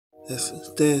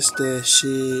That's that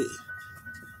shit.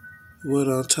 What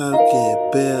I'm talking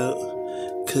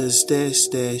about. Cause that's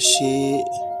that shit.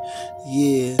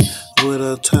 Yeah, what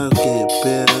I'm talking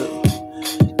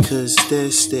about. Cause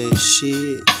that's that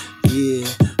shit. Yeah,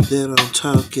 that I'm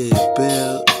talking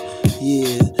about.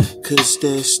 Yeah, cause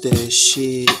that's that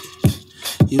shit.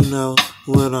 You know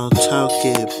what I'm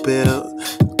talking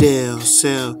about. Down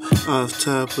south, off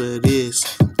top of this,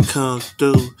 come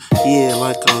through, yeah,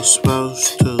 like I'm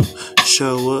supposed to.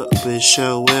 Show up and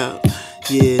show out,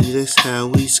 yeah, that's how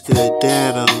we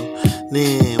skedaddle.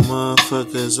 Then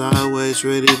motherfuckers always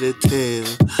ready to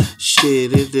tell.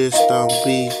 Shit, it just don't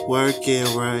be working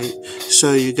right.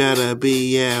 So you gotta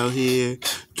be out here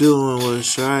doing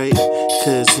what's right.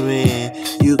 Cause man,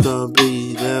 you gon'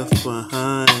 be left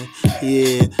behind.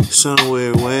 Yeah,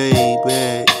 somewhere way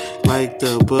back. Like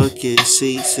the bucket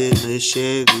seats in the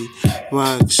Chevy.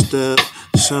 Boxed up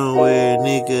somewhere,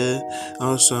 nigga.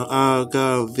 On some all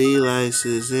gold V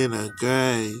licenses in a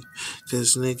grave.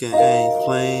 Cause nigga ain't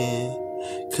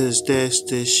playing. Cause that's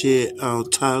the shit I'm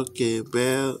talking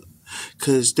about.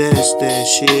 Cause that's that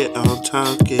shit I'm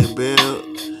talking about.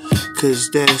 Cause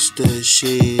that's the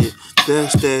shit.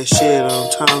 That's that shit I'm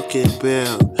talking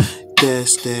about.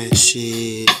 That's that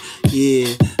shit.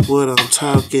 Yeah, what I'm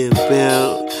talking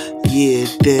about. Yeah,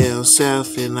 down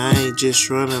south, and I ain't just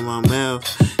running my mouth.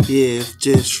 Yeah,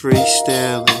 just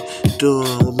freestyling,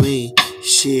 doing me.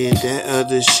 Shit, that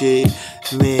other shit,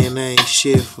 man, ain't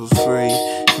shit for free.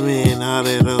 Man, all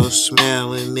that old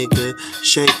smiling, nigga,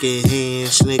 shaking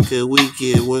hands, nigga, we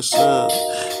get what's up.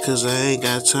 Cause I ain't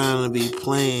got time to be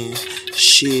playing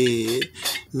shit.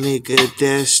 Nigga,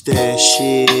 that's that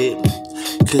shit.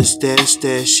 Cause that's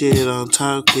that shit I'm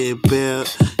talking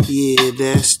about. Yeah,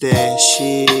 that's that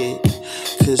shit.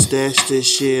 Cause that's the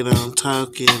shit I'm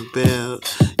talking about.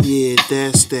 Yeah,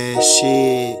 that's that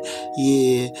shit.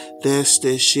 Yeah, that's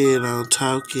the shit I'm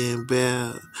talking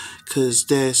about. Cause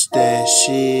that's that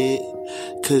shit.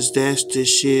 Cause that's the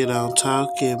shit I'm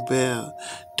talking about.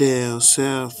 Down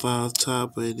south, on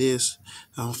top of this,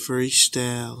 I'm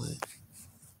freestyling.